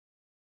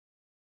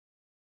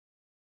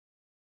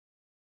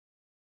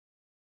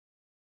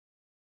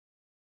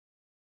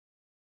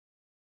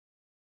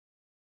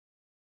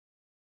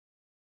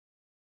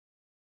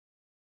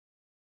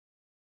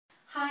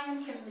Hi,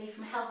 I'm Kimberly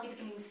from Healthy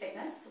Beginnings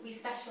Fitness. We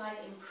specialise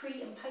in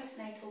pre and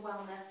postnatal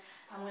wellness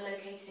and we're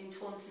located in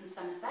Taunton,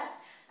 Somerset.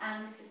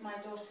 And this is my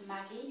daughter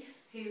Maggie,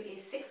 who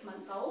is 6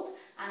 months old,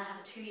 and I have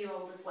a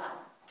 2-year-old as well.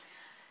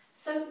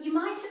 So you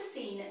might have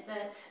seen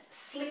that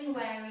sling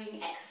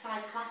wearing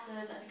exercise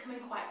classes are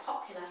becoming quite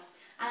popular,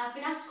 and I've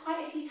been asked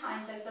quite a few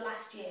times over the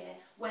last year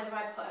whether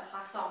I'd put a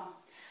class on.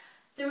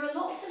 There are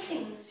lots of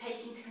things to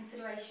take into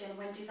consideration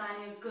when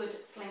designing a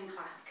good sling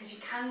class, because you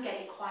can get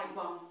it quite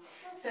wrong.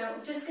 So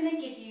I'm just going to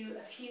give you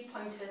a few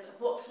pointers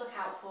of what to look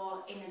out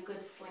for in a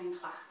good sling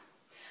class.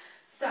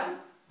 So,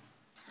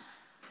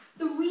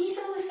 the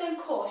reason we're so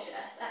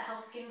cautious at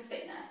Healthy Beginnings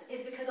Fitness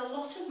is because a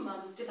lot of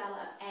mums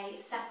develop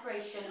a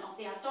separation of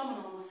the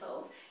abdominal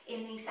muscles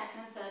in the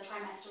 2nd and 3rd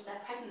trimester of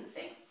their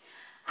pregnancy.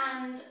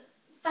 And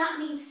that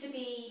needs to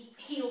be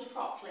healed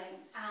properly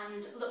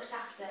and looked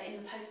after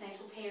in the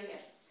postnatal period.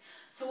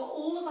 So at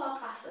all of our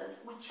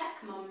classes, we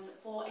check mums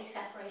for a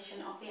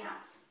separation of the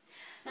abs.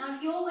 Now,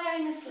 if you're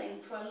wearing a sling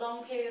for a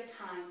long period of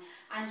time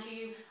and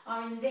you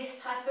are in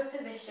this type of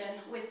position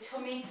with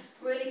tummy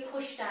really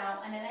pushed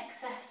out and an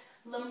excess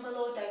lumbar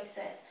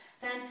lordosis,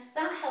 then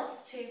that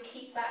helps to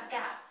keep that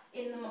gap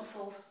in the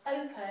muscles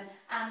open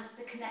and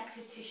the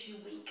connective tissue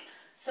weak.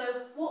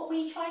 So what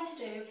we try to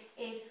do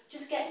is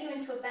just get you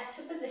into a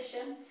better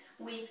position.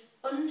 We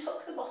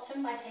untuck the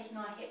bottom by taking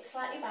our hips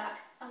slightly back,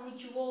 and we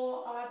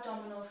draw our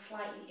abdominals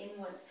slightly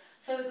inwards.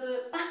 So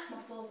the back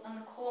muscles and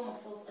the core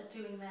muscles are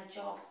doing their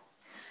job.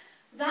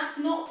 That's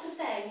not to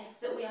say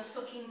that we are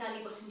sucking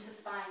belly button to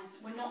spine.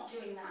 We're not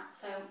doing that.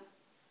 So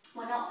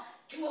we're not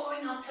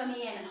drawing our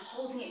tummy in and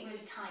holding it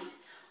really tight.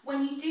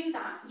 When you do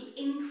that, you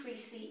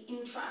increase the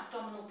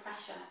intra-abdominal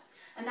pressure.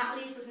 And that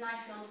leads us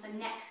nicely on to the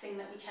next thing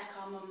that we check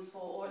our mums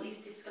for, or at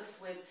least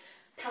discuss with,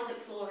 pelvic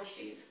floor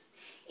issues.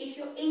 If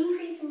you're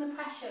increasing the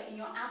pressure in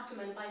your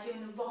abdomen by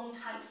doing the wrong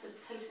types of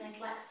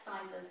postnatal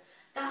exercises,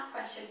 that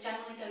pressure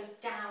generally goes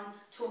down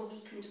to a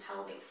weakened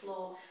pelvic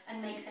floor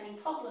and makes any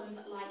problems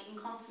like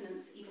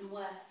incontinence even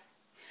worse.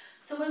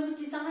 So when we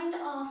designed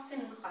our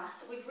sling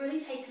class, we've really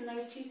taken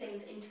those two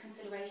things into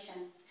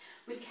consideration.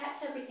 We've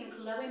kept everything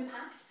low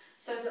impact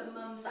so that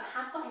mums that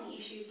have got any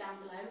issues down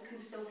below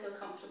can still feel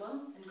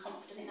comfortable and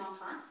confident in our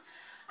class.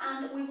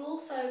 And we've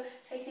also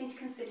taken into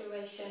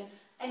consideration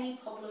any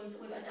problems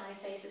with a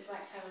diastasis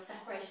recti or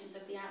separations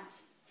of the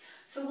abs.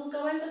 So we'll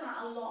go over that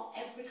a lot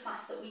every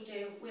class that we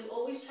do. We'll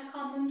always check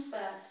our mums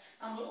first,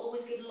 and we'll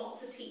always give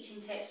lots of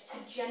teaching tips to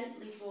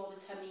gently draw the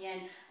tummy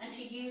in and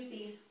to use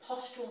these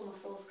postural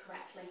muscles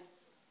correctly.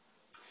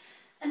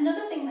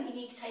 Another thing that you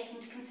need to take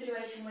into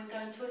consideration when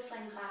going to a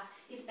sling class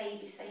is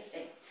baby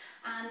safety.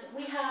 And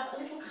we have a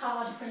little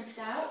card printed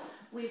out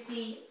with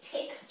the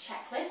tick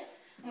checklists,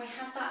 and we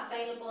have that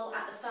available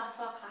at the start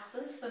of our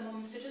classes for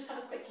mums to just have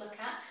a quick look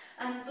at.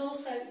 And there's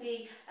also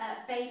the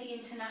Baby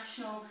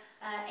International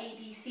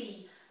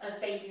ABC of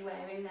baby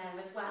wear in there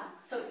as well.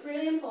 So it's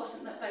really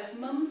important that both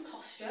mum's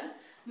posture,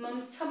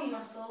 mum's tummy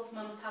muscles,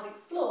 mum's pelvic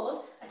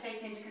floors are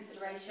taken into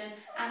consideration,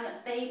 and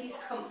that baby's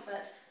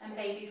comfort and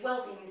baby's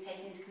well-being is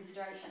taken into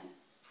consideration.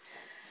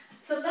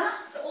 So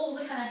that's all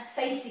the kind of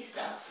safety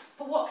stuff.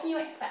 But what can you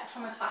expect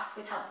from a class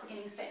with Healthy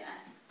Beginnings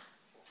Fitness?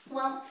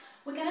 Well,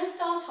 we're going to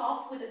start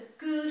off with a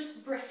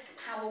good brisk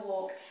power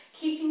walk,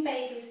 keeping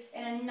babies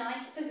in a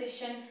nice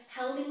position,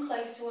 held in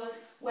close to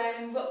us,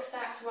 wearing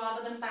rucksacks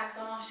rather than bags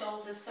on our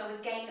shoulders, so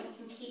again we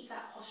can keep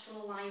that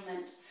postural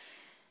alignment.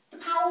 The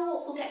power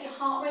walk will get your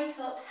heart rate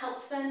up,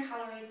 help to burn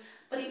calories,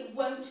 but it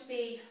won't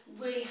be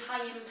really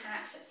high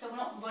impact, so we're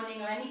not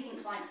running or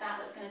anything like that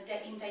that's going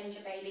to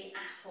endanger baby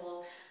at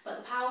all. But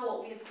the power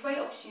walk will be a great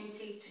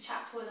opportunity to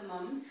chat to other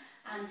mums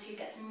and to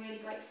get some really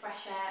great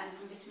fresh air and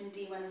some vitamin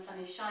D when the sun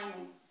is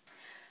shining.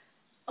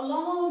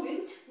 Along our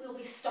route, we'll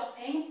be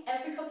stopping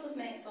every couple of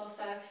minutes or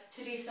so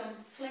to do some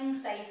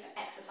sling-safe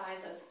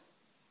exercises.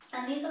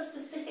 And these are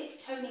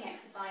specific toning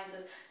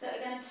exercises that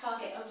are going to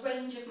target a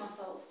range of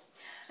muscles.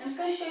 I'm just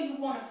going to show you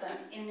one of them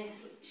in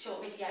this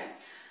short video.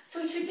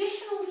 So a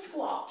traditional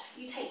squat,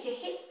 you take your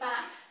hips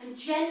back and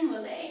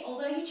generally,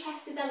 although your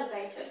chest is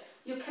elevated,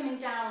 you're coming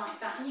down like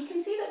that. And you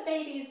can see that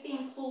baby is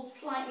being pulled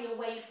slightly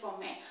away from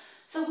me.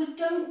 So we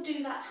don't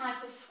do that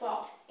type of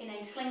squat in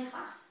a sling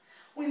class.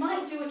 We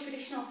might do a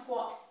traditional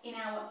squat in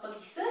our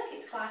buggy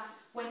circuits class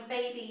when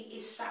baby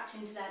is strapped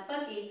into their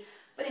buggy,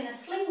 but in a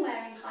sling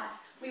wearing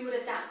class we would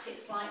adapt it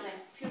slightly.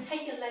 So you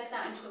take your legs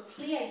out into a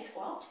plie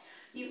squat,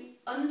 you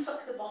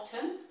untuck the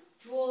bottom,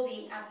 draw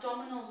the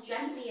abdominals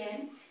gently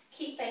in,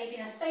 keep baby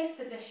in a safe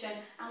position,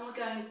 and we're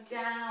going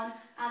down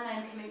and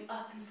then coming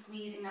up and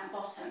squeezing that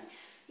bottom.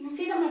 You can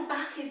see that my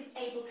back is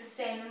able to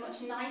stay in a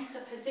much nicer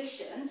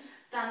position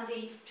than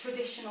the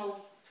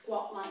traditional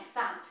squat like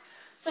that.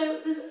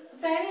 So there's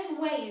various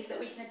ways that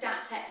we can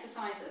adapt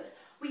exercises.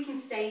 We can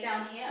stay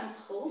down here and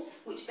pulse,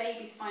 which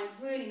babies find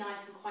really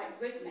nice and quite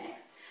rhythmic.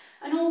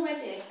 And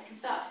already I can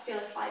start to feel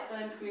a slight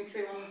burn coming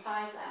through on the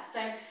thighs there.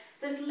 So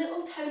there's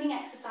little toning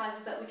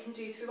exercises that we can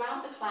do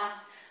throughout the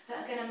class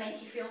that are going to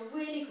make you feel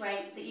really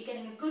great, that you're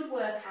getting a good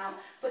workout,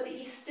 but that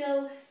you're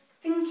still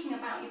thinking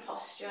about your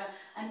posture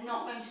and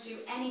not going to do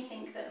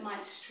anything that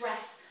might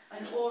stress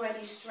an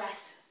already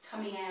stressed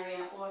tummy area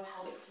or a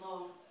pelvic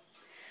floor.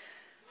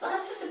 So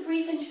that's just a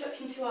brief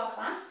introduction to our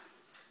class.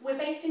 We're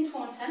based in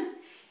Taunton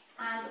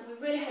and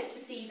we really hope to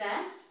see you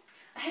there.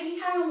 I hope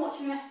you carry on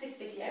watching the rest of this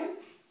video.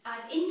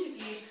 I've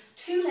interviewed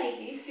 2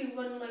 ladies who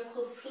run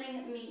local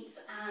sling meets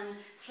and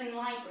sling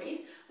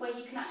libraries where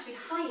you can actually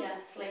hire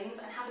slings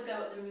and have a go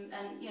at them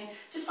and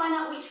just find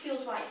out which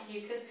feels right for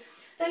you, because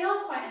they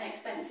are quite an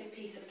expensive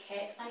piece of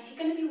kit, and if you're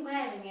going to be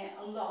wearing it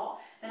a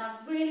lot, then I'd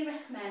really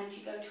recommend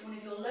you go to one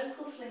of your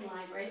local sling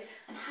libraries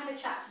and have a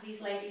chat to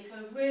these ladies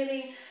who are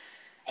really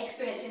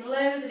experienced in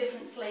loads of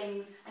different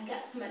slings and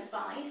get some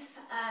advice.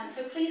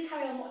 So please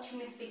carry on watching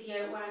this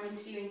video where I'm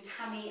interviewing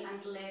Tammy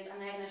and Liz,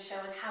 and they're going to show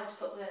us how to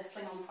put the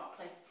sling on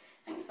properly.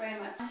 Thanks very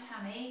much. I'm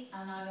Tammy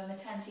and I'm a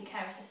maternity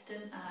care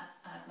assistant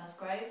at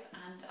Musgrove,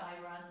 and I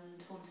run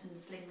Taunton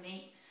Sling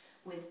Meet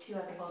with 2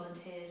 other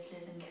volunteers,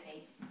 Liz and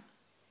Kate.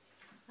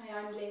 Hi,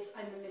 I'm Liz,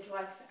 I'm a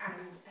midwife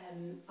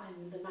and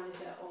I'm the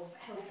manager of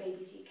Healthy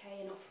Babies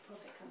UK, a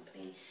not-for-profit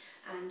company,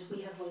 and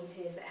we have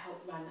volunteers that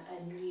help run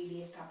a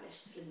newly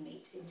established sling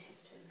meet in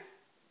Tiverton.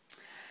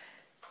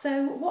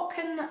 So what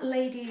can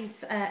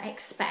ladies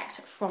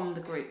expect from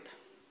the group?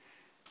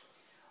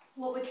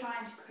 What we're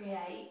trying to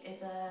create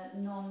is a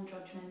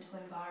non-judgmental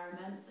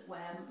environment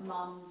where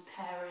mums,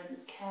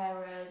 parents,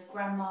 carers,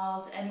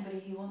 grandmas,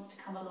 anybody who wants to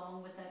come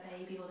along with their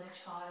baby or their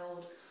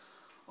child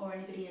or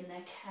anybody in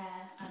their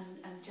care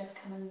and just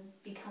come and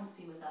be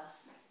comfy with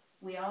us.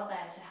 We are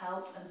there to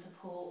help and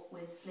support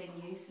with sling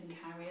use and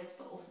carriers,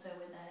 but also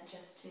we're there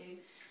just to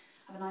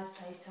have a nice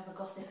place to have a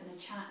gossip and a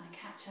chat and a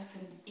catch up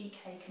and eat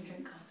cake and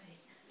drink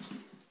coffee.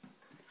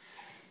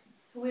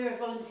 We're a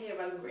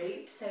volunteer-run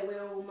group, so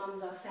we're all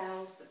mums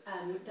ourselves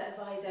that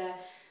have either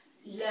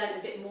learned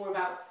a bit more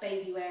about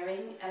baby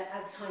wearing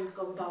as time's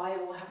gone by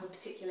or have a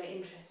particular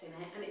interest in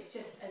it, and it's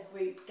just a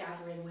group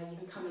gathering where you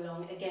can come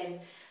along, again,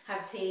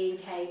 have tea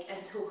and cake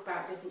and talk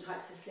about different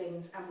types of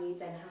slings, and we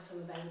then have some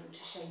available to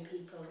show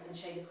people and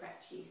show the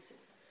correct use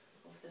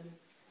of them.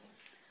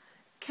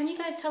 Can you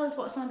guys tell us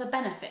what some of the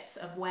benefits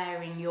of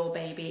wearing your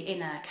baby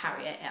in a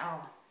carrier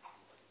are?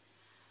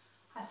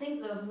 I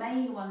think the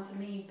main one for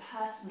me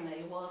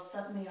personally was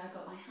suddenly I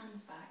got my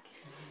hands back.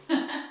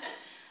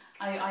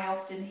 I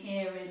often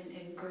hear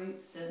in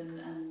groups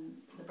and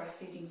the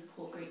breastfeeding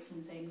support groups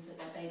and things that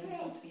their babies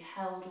want to be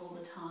held all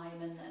the time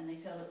and they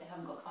feel that they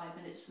haven't got 5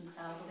 minutes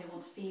themselves, or they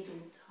want to feed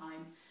all the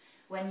time.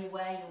 When you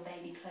wear your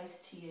baby close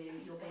to you,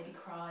 your baby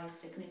cries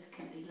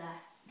significantly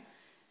less.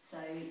 So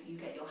you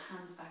get your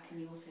hands back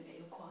and you also get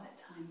your quiet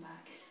time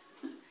back.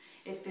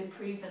 It's been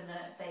proven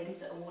that babies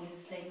that are worn in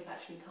slings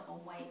actually put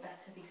on weight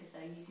better because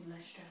they're using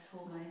less stress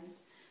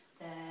hormones.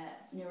 Their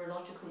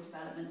neurological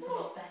development's a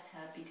lot better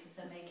because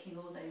they're making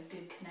all those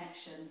good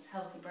connections,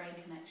 healthy brain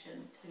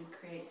connections, to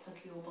create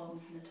secure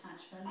bonds and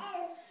attachments.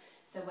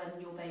 So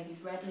when your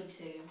baby's ready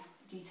to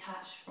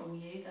detach from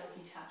you, they'll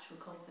detach with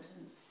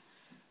confidence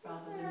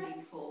rather than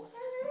being forced.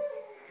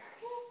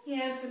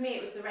 Yeah, and for me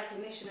it was the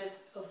recognition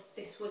of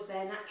this was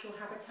their natural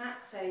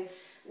habitat. So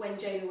when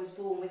Jonah was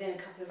born, within a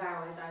couple of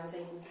hours I was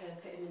able to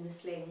put him in the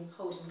sling,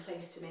 hold him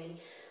close to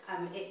me.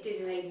 It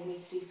did enable me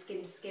to do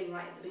skin to skin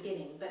right at the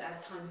beginning, but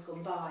as time's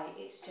gone by,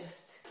 it's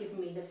just given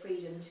me the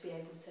freedom to be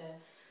able to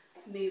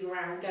move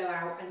around, go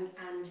out,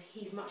 and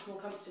he's much more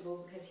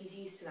comfortable because he's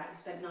used to that. He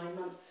spent 9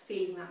 months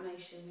feeling that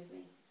motion with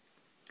me.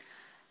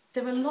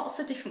 There are lots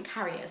of different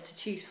carriers to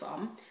choose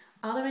from.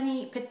 Are there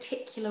any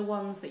particular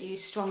ones that you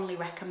strongly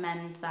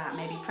recommend that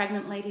maybe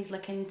pregnant ladies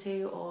look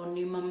into or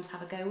new mums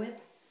have a go with?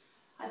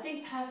 I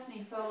think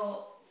personally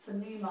for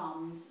new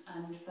mums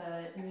and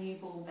for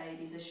newborn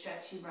babies, a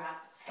stretchy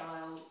wrap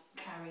style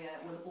carrier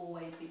would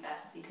always be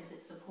best because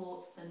it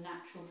supports the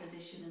natural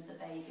position of the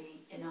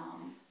baby in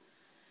arms.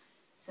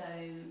 So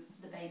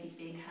the baby's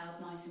being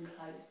held nice and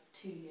close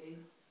to you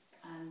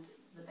and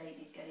the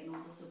baby's getting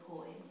all the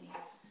support it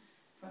needs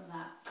from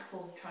that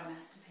 4th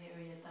trimester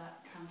period,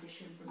 that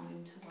transition from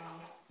womb to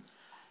world.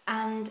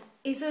 And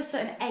is there a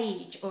certain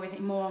age, or is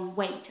it more on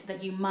weight,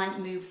 that you might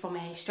move from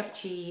a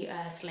stretchy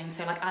sling?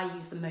 So like I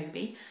use the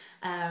Moby.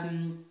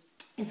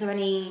 Is there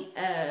any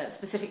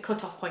specific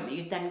cut-off point that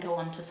you'd then go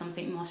on to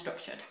something more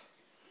structured?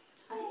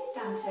 I think it's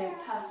down to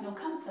personal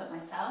comfort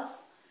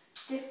myself.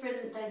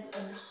 There's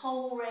a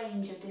whole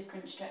range of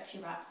different stretchy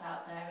wraps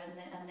out there,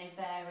 and they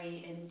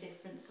vary in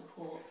different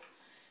supports.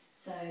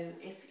 So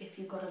if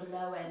you've got a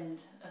low end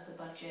of the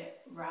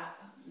budget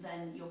wrap,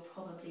 then you're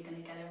probably going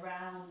to get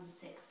around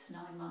 6 to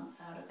 9 months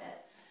out of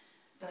it.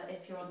 But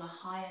if you're on the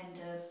high end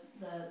of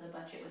the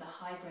budget with a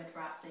hybrid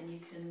wrap, then you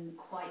can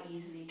quite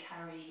easily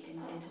carry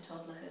into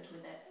toddlerhood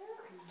with it.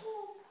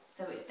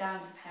 So it's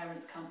down to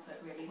parents'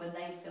 comfort really. When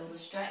they feel the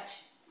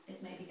stretch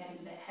is maybe getting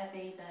a bit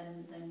heavy,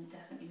 then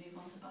definitely move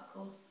on to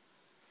buckles.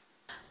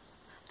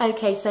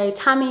 Okay, so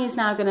Tammy is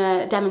now going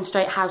to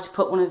demonstrate how to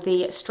put one of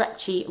the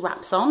stretchy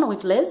wraps on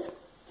with Liz.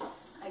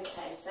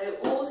 Okay, so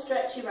all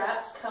stretchy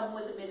wraps come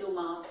with a middle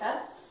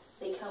marker.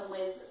 They come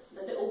with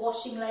the little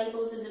washing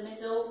labels in the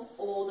middle,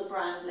 or the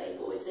brand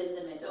label is in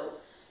the middle.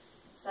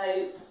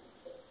 So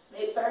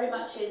it very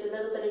much is a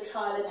little bit of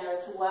trial and error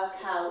to work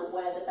out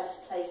where the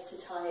best place to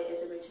tie it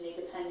is originally,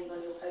 depending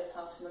on your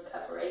postpartum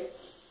recovery.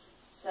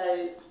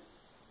 So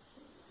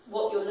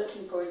what you're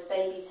looking for is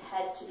baby's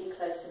head to be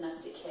close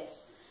enough to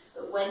kiss.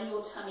 But when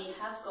your tummy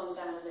has gone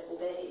down a little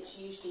bit, it's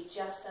usually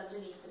just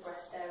underneath the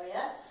breast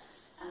area.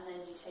 And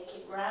then you take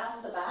it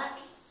round the back,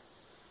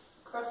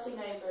 crossing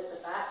over at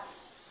the back,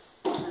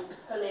 and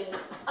pulling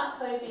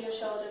up over your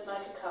shoulders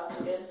like a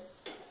cardigan.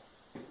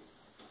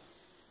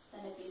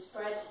 Then if you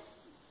spread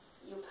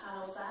your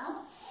panels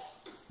out.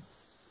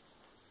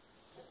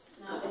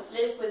 Now if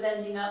Liz was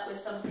ending up with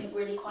something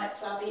really quite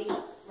flabby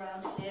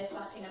around here,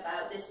 flapping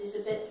about, this is a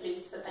bit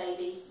loose for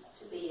baby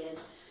to be in.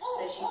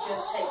 So she'd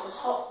just take the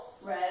top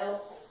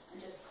rail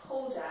and just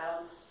pull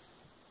down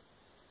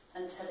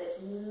until it's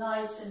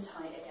nice and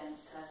tight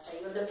against her. So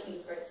you're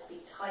looking for it to be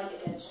tight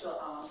against your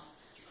arm.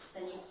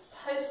 Then you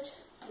post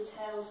the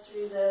tails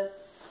through the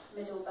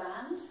middle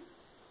band,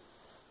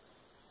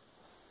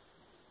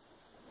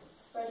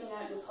 spreading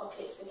out your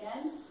pockets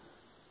again,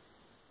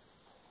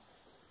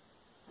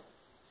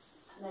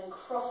 and then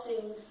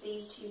crossing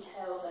these two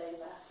tails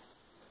over,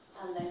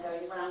 and then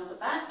going round the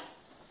back,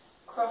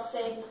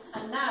 crossing,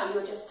 and now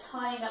you're just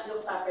tying up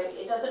your fabric.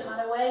 It doesn't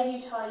matter where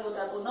you tie your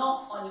double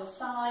knot, on your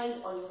side,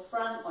 on your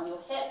front, on your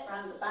hip,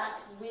 round the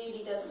back,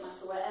 really doesn't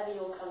matter, wherever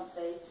you're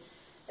comfy.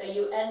 So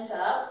you end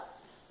up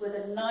with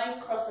a nice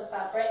cross of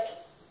fabric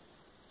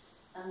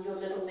and your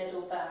little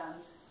middle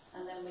band.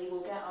 And then we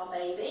will get our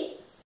baby,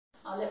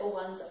 our little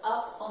ones,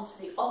 up onto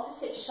the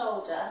opposite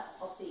shoulder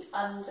of the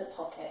under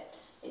pocket.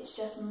 It's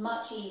just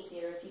much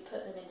easier if you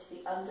put them into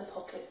the under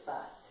pocket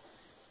first.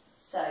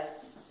 So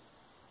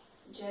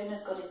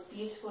Jonah's got his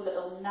beautiful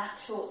little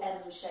natural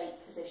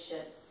M-shaped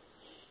position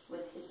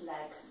with his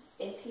legs.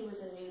 If he was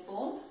a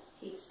newborn,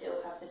 he'd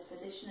still have this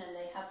position, and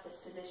they have this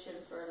position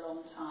for a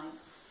long time.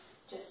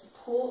 Just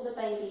support the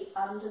baby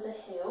under the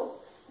heel.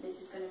 Liz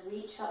is going to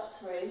reach up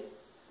through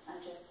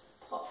and just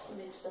pop him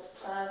into the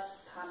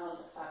first panel of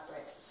the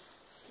fabric.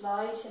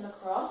 Slide him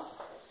across,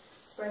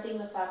 spreading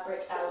the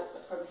fabric out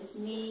from his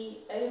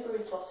knee over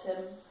his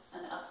bottom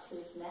and up to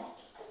his neck.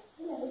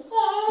 Hello.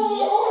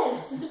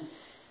 Yes!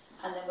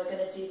 And then we're going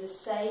to do the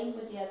same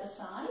with the other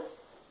side.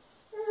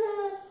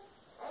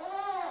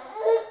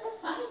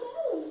 I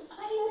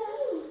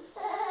know.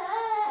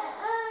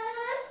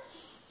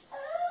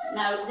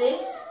 Now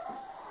this,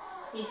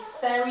 he's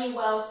very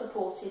well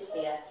supported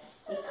here.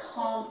 He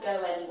can't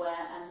go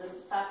anywhere, and the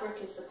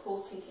fabric is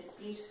supporting his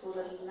beautiful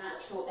little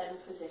natural M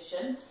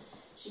position.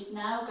 She's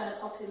now going to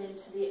pop him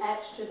into the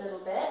extra little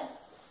bit.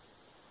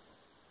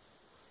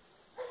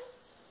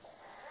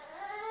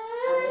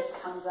 And this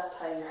comes up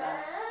over.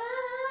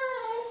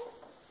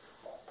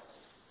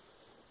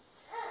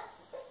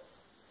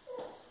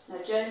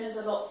 Now Jonah's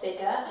a lot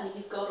bigger and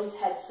he's got his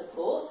head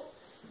support,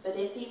 but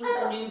if he was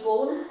a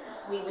newborn,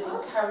 we would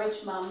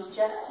encourage mums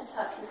just to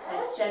tuck his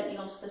head gently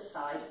onto the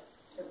side.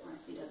 Don't worry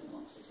if he doesn't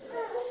want to do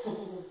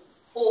it.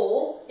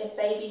 Or if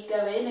babies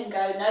go in and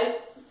go, no,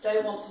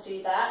 don't want to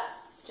do that,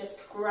 just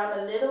grab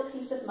a little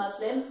piece of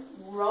muslin,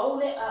 roll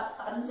it up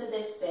under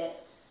this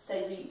bit so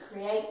that you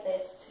create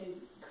this to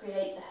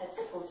create the head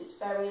support. It's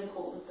very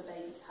important for the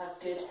baby to have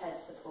good head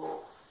support.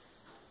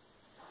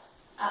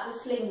 At the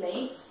sling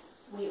meets,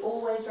 we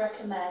always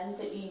recommend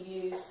that you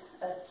use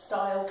a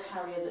style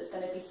carrier that's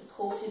going to be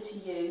supported to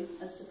you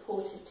and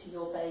supported to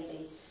your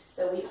baby.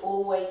 So we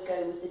always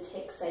go with the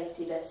tick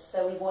safety list.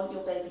 So we want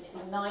your baby to be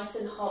nice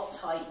and hot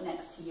tight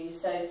next to you.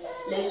 So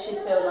Liz should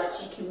feel like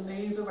she can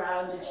move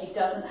around and she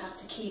doesn't have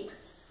to keep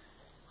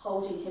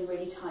holding him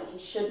really tight. He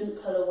shouldn't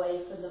pull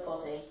away from the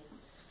body.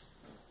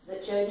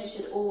 That Jonah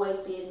should always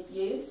be in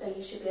view, so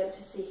you should be able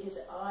to see his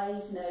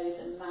eyes, nose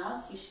and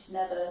mouth. You should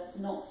never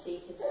not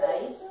see his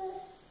face.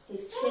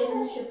 His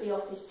chin should be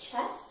off his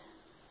chest,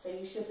 so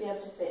you should be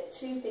able to fit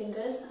 2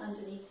 fingers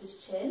underneath his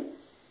chin.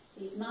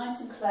 He's nice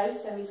and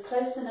close, so he's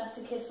close enough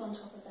to kiss on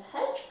top of the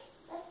head.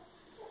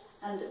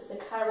 And the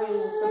carrier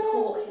will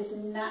support his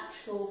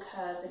natural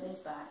curve in his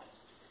back.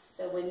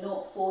 So we're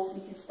not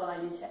forcing his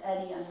spine into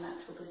any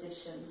unnatural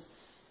positions.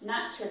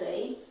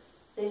 Naturally,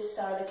 this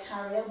style of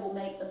carrier will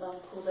make the mum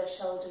pull their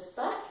shoulders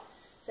back,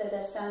 so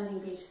they're standing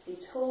beautifully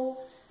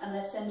tall, and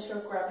their centre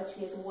of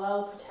gravity is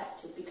well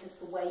protected because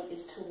the weight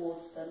is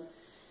towards them.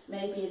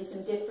 Maybe in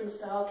some different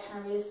style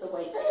carriers the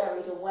weight's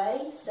carried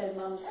away, so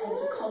mums tend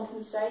to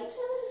compensate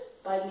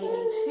by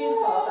leaning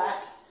too far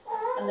back,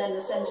 and then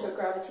the centre of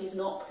gravity is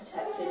not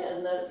protected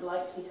and the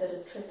likelihood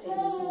of tripping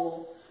is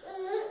more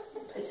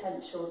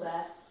potential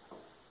there.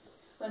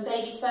 When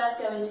babies first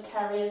go into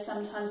carriers,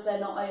 sometimes they're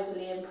not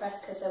overly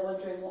impressed because they're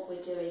wondering what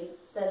we're doing.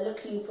 They're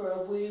looking for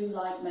a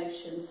womb-like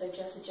motion, so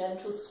just a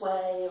gentle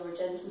sway or a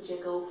gentle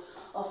jiggle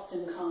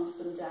often calms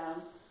them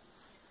down.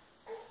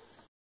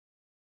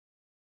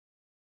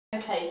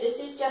 Okay, this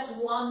is just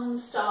one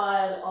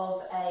style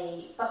of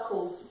a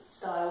buckles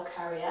style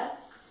carrier.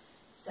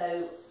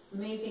 So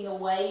moving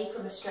away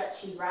from a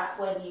stretchy wrap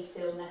when you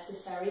feel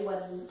necessary,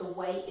 when the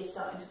weight is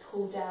starting to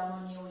pull down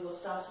on you or you're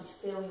starting to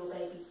feel your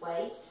baby's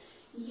weight.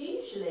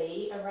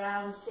 Usually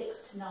around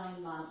 6 to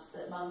 9 months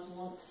that mums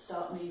want to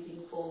start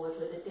moving forward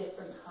with a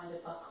different kind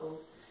of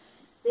buckles.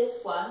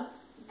 This one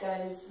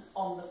goes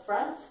on the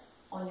front,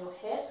 on your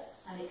hip,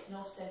 and it can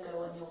also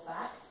go on your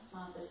back.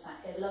 Martha's sat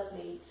here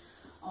lovely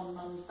on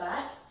mum's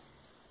back.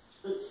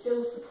 It's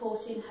still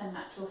supporting her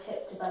natural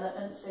hip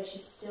development, so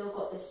she's still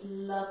got this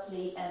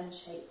lovely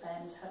M-shaped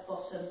bend. Her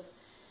bottom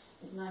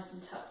is nice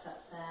and tucked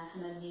up there,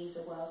 and her knees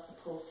are well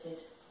supported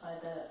by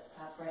the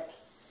fabric.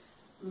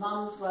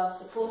 Mum's well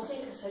supported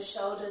because her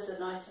shoulders are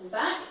nice and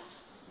back.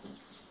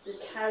 The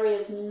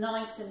carrier's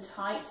nice and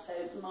tight, so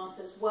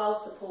Martha's well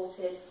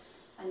supported,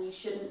 and you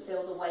shouldn't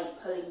feel the weight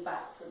pulling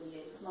back from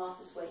you.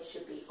 Martha's weight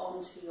should be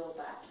onto your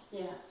back.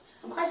 Yeah,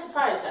 I'm quite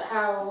surprised at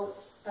how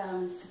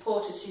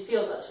supported she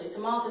feels actually. So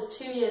Martha's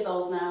 2 years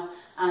old now,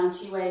 and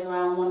she weighs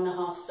around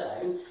 1.5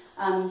 stone,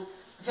 and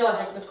I feel like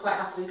I could quite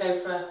happily go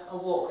for a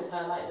walk with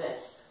her like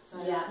this.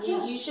 So, yeah,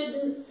 you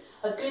shouldn't.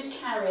 A good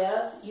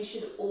carrier, you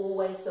should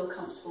always feel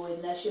comfortable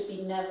in. There should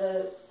be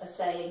never a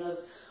saying of,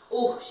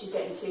 oh, she's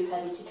getting too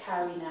heavy to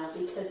carry now,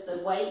 because the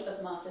weight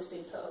of Martha's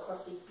been put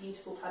across these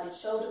beautiful padded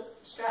shoulder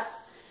straps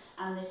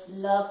and this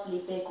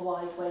lovely big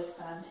wide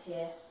waistband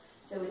here.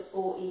 So it's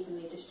all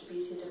evenly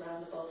distributed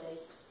around the body.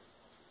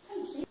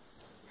 Thank you.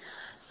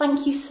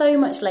 Thank you so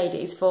much,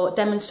 ladies, for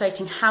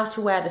demonstrating how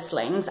to wear the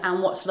slings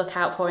and what to look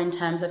out for in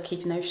terms of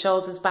keeping those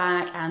shoulders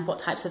back and what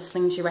types of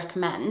slings you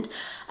recommend.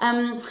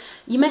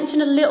 You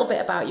mentioned a little bit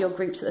about your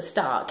groups at the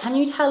start. Can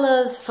you tell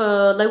us,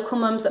 for local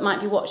mums that might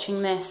be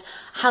watching this,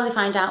 how they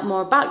find out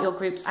more about your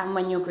groups and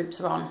when your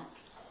groups are on?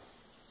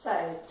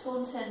 So,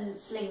 Taunton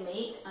Sling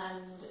Meet,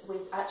 and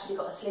we've actually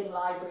got a sling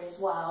library as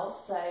well,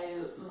 so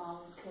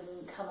mums can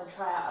come and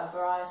try out a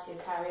variety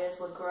of carriers.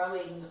 We're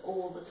growing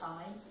all the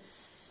time.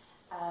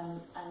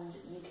 And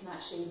you can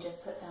actually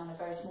just put down a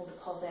very small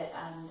deposit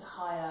and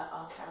hire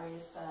our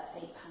carriers for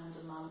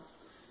 £8 a month,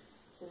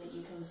 so that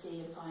you can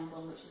see and find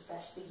one which is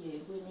best for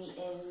you. We meet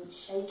in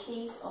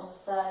Shakey's on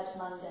the 3rd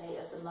Monday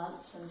of the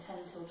month from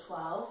 10 till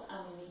 12, and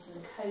we meet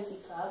in the Cosy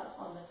Club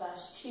on the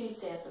 1st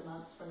Tuesday of the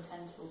month from 10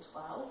 till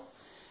 12.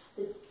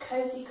 The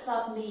Cosy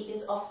Club meet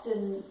is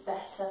often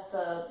better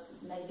for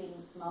maybe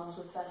mums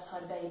with first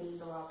time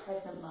babies or our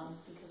pregnant mums,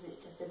 because it's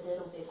just a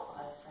little bit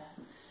quieter.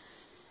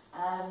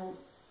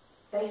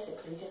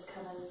 Basically, just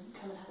come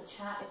and have a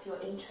chat if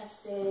you're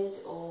interested,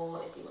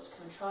 or if you want to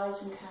come and try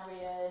some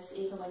carriers.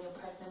 Even when you're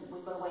pregnant,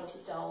 we've got a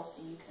weighted doll,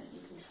 so you can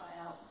try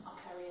out our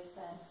carriers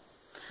then.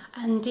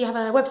 And do you have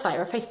a website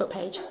or a Facebook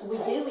page? We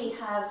do. We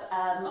have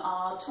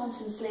our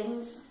Taunton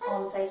Slings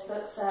on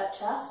Facebook.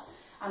 Search us,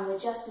 and we're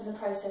just in the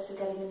process of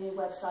getting a new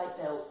website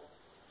built.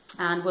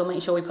 And we'll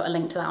make sure we put a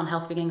link to that on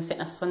Healthy Beginnings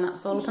Fitness when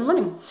that's all up and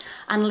running.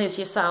 And Liz,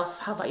 yourself,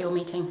 how about your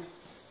meeting?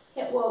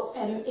 Yeah, well,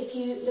 if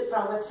you look for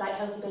our website,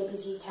 Healthy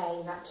Babies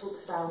UK, that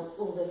talks about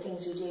all the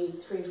things we do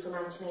through from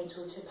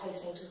antenatal to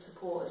postnatal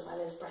support, as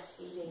well as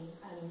breastfeeding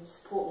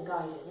support and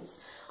guidance.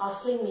 Our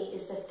sling meet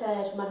is the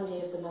 3rd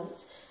Monday of the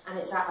month, and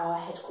it's at our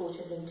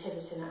headquarters in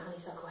Tiverton at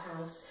Honeysuckle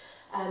House.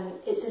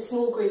 It's a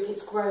small group,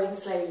 it's growing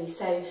slowly,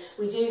 so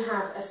we do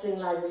have a sling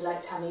library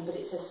like Tammy, but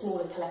it's a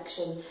smaller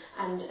collection,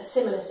 and a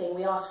similar thing,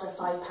 we ask for a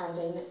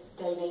 £5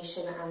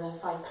 donation and a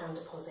 £5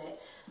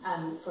 deposit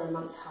for a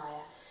month's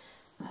hire.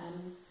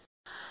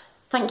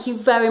 Thank you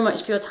very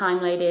much for your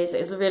time, ladies.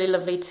 It was really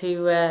lovely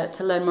to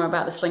learn more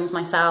about the slings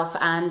myself,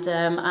 and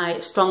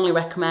I strongly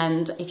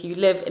recommend, if you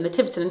live in the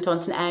Tiverton and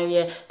Taunton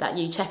area, that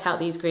you check out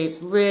these groups.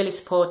 Really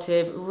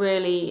supportive,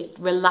 really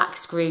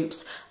relaxed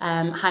groups.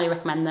 Highly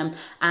recommend them.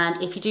 And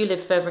if you do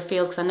live further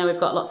afield, because I know we've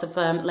got lots of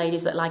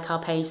ladies that like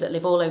our page that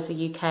live all over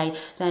the UK,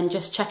 then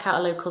just check out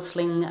a local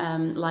sling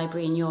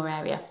library in your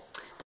area.